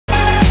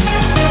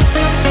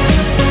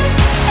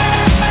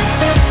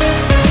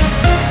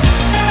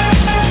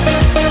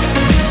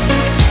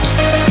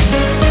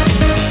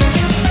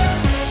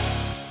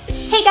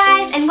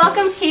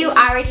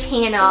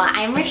channel.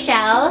 I'm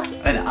Rachelle.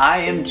 And I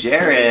am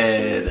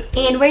Jared.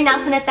 And we're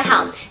Nelson at the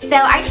Helm. So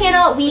our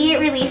channel, we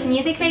release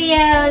music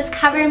videos,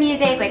 cover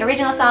music, like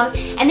original songs,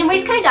 and then we're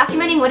just kind of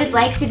documenting what it's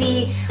like to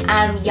be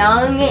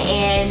young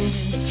and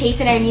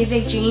chasing our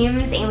music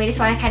dreams, and we just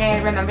want to kind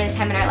of remember this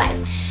time in our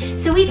lives.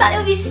 So we thought it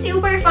would be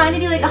super fun to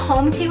do like a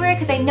home tour,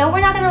 because I know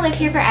we're not going to live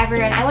here forever,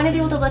 and I want to be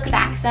able to look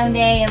back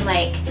someday and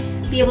like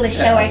be able to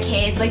show our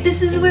kids, like,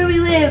 this is where we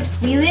lived.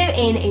 We live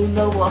in a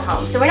mobile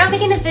home. So we're not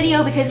making this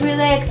video because we're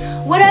like,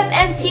 what up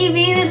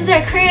MTV, this is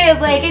our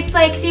crib, like it's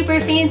like super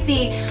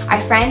fancy.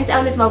 Our friends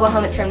own this mobile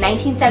home, it's from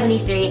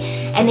 1973,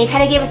 and they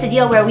kind of gave us a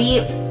deal where we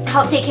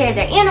help take care of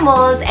their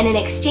animals, and in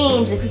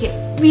exchange, like, we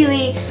get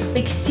really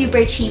like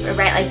super cheap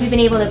rent. Like, we've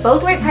been able to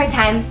both work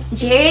part-time.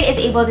 Jared is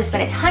able to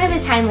spend a ton of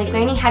his time like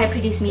learning how to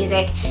produce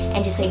music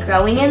and just like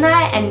growing in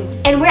that,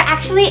 and we're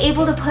actually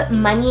able to put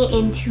money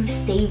into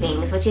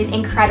savings, which is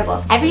incredible.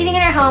 So everything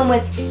in our home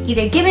was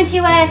either given to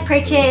us,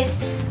 purchased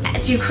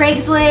through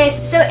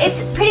Craigslist. So it's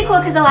pretty cool,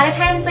 because a lot of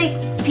times like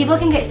people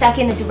can get stuck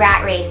in this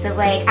rat race of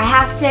like, I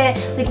have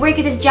to like work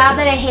at this job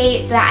that I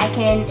hate so that I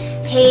can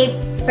pay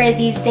for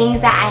these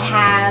things that I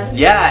have.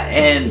 Yeah,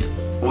 and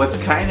what's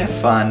kind of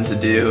fun to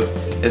do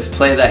is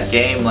play that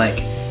game like,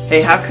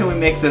 hey, how can we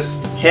make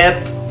this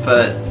hip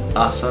but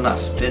also not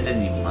spend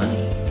any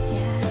money?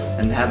 Yeah.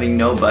 And having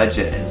no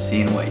budget and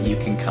seeing what you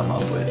can come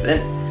up with.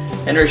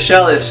 And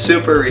Rachelle is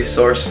super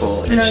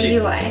resourceful. And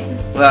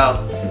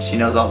she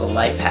knows all the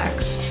life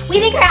hacks. We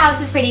think our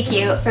house is pretty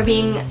cute for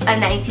being a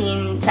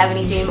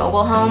 1973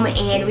 mobile home,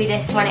 and we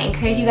just want to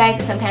encourage you guys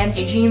that sometimes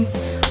your dreams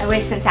are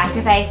worth some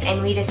sacrifice,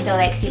 and we just feel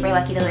like super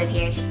lucky to live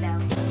here.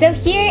 So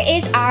here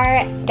is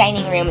our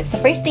dining room. It's the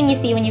first thing you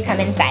see when you come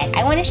inside.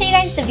 I want to show you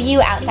guys the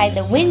view outside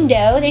the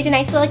window. There's a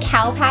nice little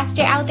cow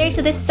pasture out there,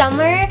 so this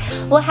summer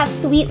we'll have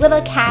sweet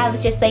little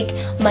calves just like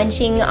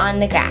munching on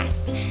the grass.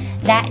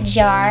 That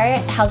jar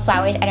held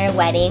flowers at our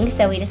wedding,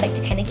 so we just like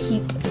to kind of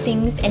keep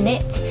things in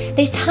it.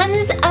 There's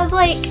tons of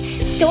like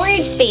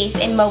storage space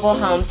in mobile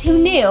homes. Who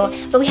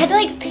knew? But we had to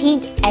like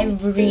paint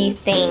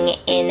everything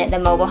in the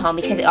mobile home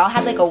because it all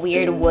had like a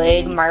weird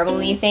wood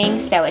marbly thing,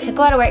 so it took a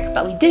lot of work,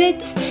 but we did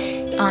it.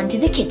 Onto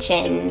the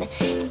kitchen.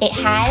 It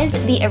has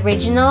the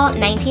original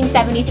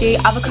 1973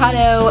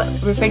 avocado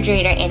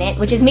refrigerator in it,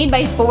 which is made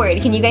by Ford.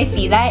 Can you guys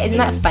see that? Isn't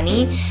that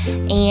funny?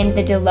 And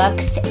the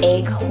deluxe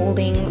egg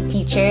holding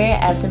feature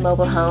of the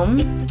mobile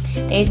home.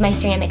 There's my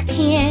ceramic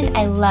pan.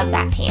 I love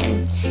that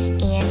pan.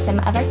 And some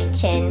of our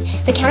kitchen.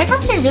 The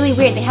countertops are really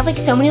weird. They have like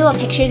so many little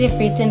pictures of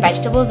fruits and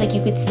vegetables, like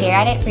you could stare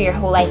at it for your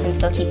whole life and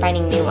still keep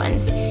finding new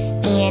ones.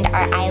 And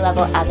our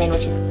eye-level oven,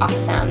 which is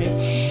awesome.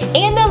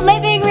 And the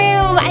living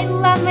room! I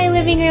love my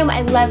living room.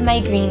 I love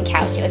my green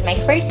couch. It was my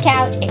first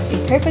couch. It's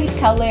the perfect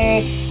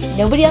color.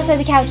 Nobody else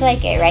has a couch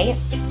like it, right?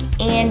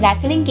 And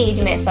that's an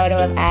engagement photo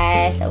of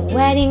us, a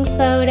wedding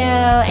photo,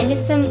 and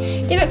just some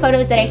different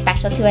photos that are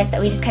special to us that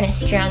we just kind of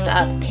strung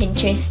up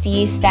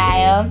Pinteresty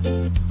style.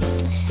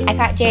 I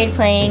caught Jared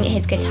playing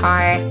his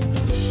guitar.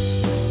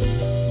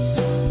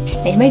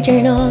 There's my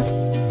journal.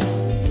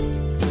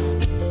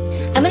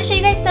 I'm going to show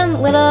you guys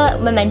some little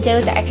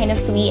mementos that are kind of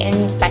sweet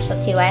and special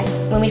to us.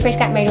 When we first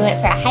got married, we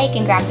went for a hike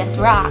and grabbed this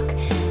rock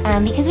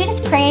because we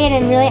just prayed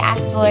and really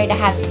asked the Lord to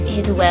have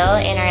His will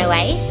in our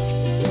life.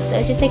 So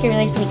it's just like a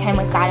really sweet time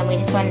with God, and we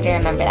just wanted to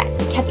remember that,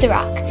 so we kept the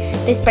rock.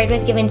 This bird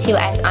was given to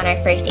us on our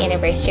first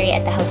anniversary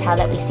at the hotel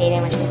that we stayed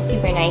in, which was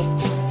super nice.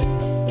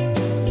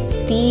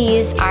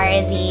 These are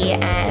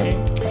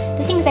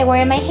the things I wore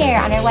in my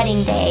hair on our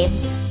wedding day.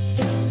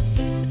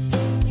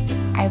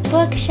 Our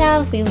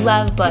bookshelves, we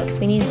love books.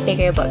 We need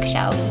bigger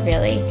bookshelves,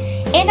 really.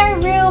 And our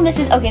room, this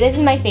is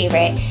my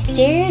favorite.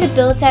 Jared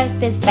built us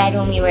this bed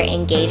when we were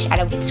engaged out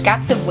of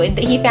scraps of wood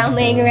that he found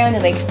laying around,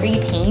 and like free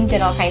paint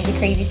and all kinds of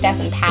crazy stuff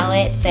and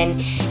pallets, and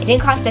it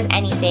didn't cost us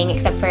anything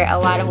except for a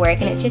lot of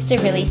work, and it's just a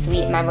really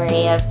sweet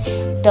memory of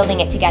building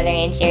it together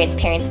in Jared's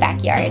parents'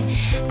 backyard.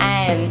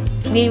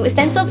 We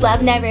stenciled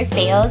Love Never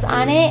Fails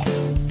on it.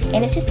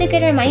 And it's just a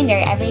good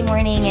reminder every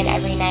morning and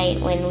every night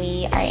when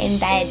we are in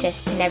bed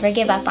just to never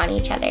give up on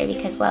each other,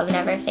 because love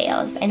never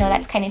fails. I know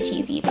that's kind of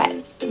cheesy, but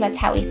that's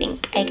how we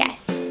think, I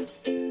guess.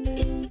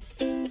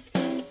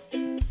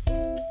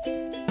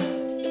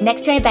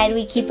 Next to our bed,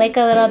 we keep like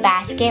a little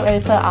basket where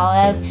we put all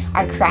of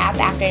our crap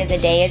after the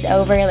day is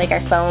over, like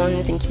our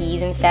phones and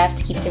keys and stuff,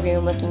 to keep the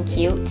room looking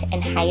cute,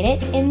 and hide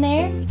it in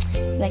there.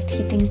 We like to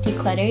keep things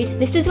decluttered.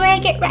 This is where I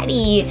get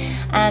ready.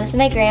 This is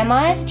my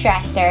grandma's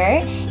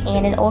dresser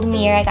and an old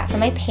mirror I got from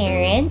my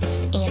parents,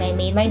 and I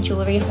made my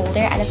jewelry holder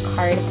out of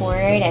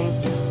cardboard and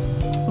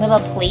little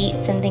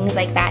plates and things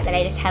like that that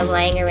I just have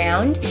lying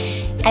around.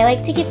 I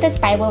like to keep this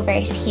Bible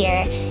verse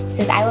here. It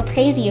says, I will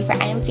praise you, for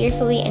I am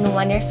fearfully and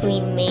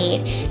wonderfully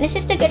made. And it's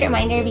just a good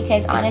reminder,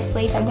 because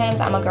honestly, sometimes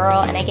I'm a girl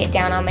and I get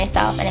down on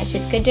myself, and it's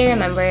just good to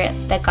remember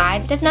that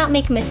God does not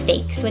make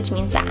mistakes, which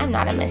means that I'm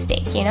not a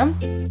mistake, you know?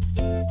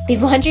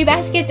 These laundry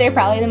baskets are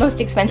probably the most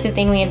expensive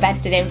thing we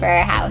invested in for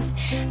our house,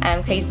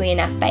 crazily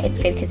enough, but it's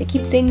good because it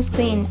keeps things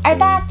clean. Our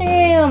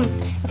bathroom!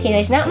 Okay,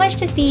 there's not much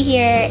to see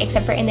here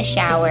except for in the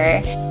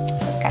shower.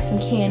 Got some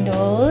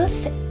candles.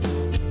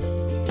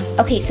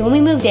 Okay, so when we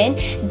moved in,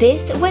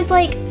 this was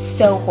like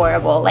so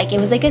horrible. Like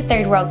it was like a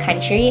third world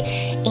country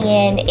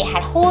and it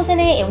had holes in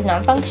it, it was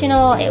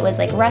non-functional, it was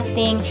like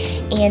rusting,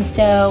 and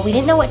so we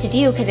didn't know what to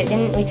do because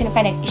we couldn't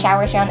find a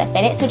shower surround that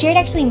fit it. So Jared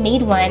actually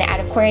made one out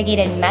of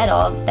corrugated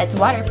metal that's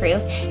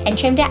waterproof and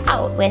trimmed it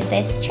out with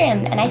this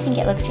trim, and I think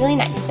it looks really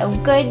nice. So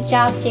good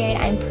job, Jared,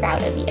 I'm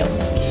proud of you.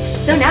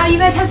 So now you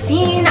guys have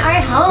seen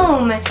our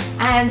home.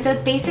 So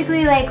it's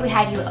basically like we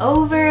had you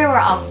over, we're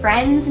all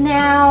friends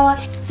now.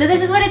 So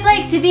this is what it's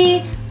like to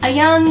be a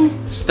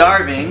young,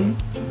 starving,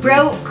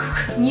 broke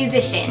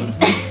musician.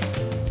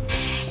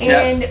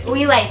 And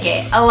we like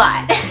it a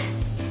lot.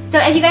 So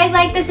if you guys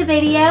like this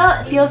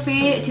video, feel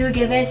free to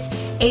give us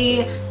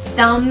a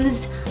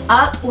thumbs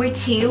up or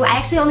 2. I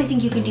actually only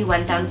think you can do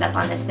 1 thumbs up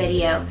on this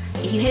video.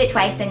 If you hit it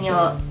twice, then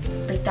you'll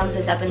like thumbs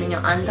this up and then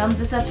you'll unthumbs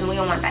this up, and we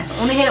don't want that,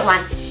 so only hit it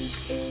once.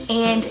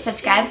 And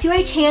subscribe to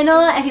our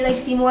channel if you'd like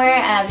to see more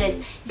of this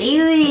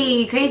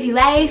daily crazy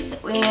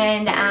life,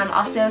 and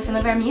also some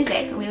of our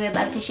music. We would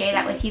love to share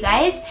that with you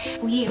guys.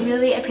 We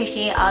really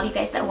appreciate all of you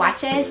guys that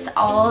watch us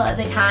all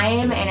the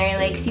time and are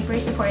like super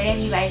supportive.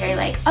 You guys are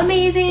like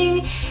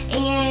amazing,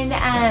 and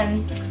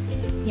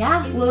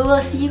yeah, we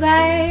will see you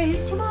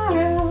guys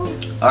tomorrow.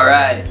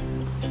 Alright,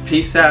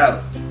 peace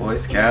out, Boy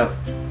Scout.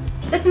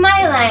 That's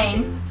my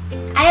line.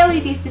 I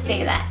always used to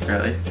say that.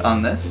 Really?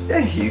 On this?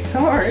 Hey,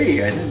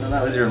 sorry. I didn't know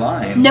that was your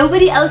line.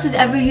 Nobody else has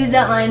ever used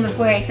that line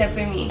before except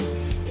for me.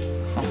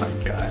 Oh my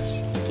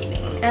gosh. Just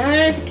kidding.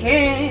 I'm just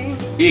kidding.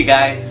 See you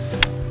guys.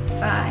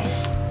 Bye.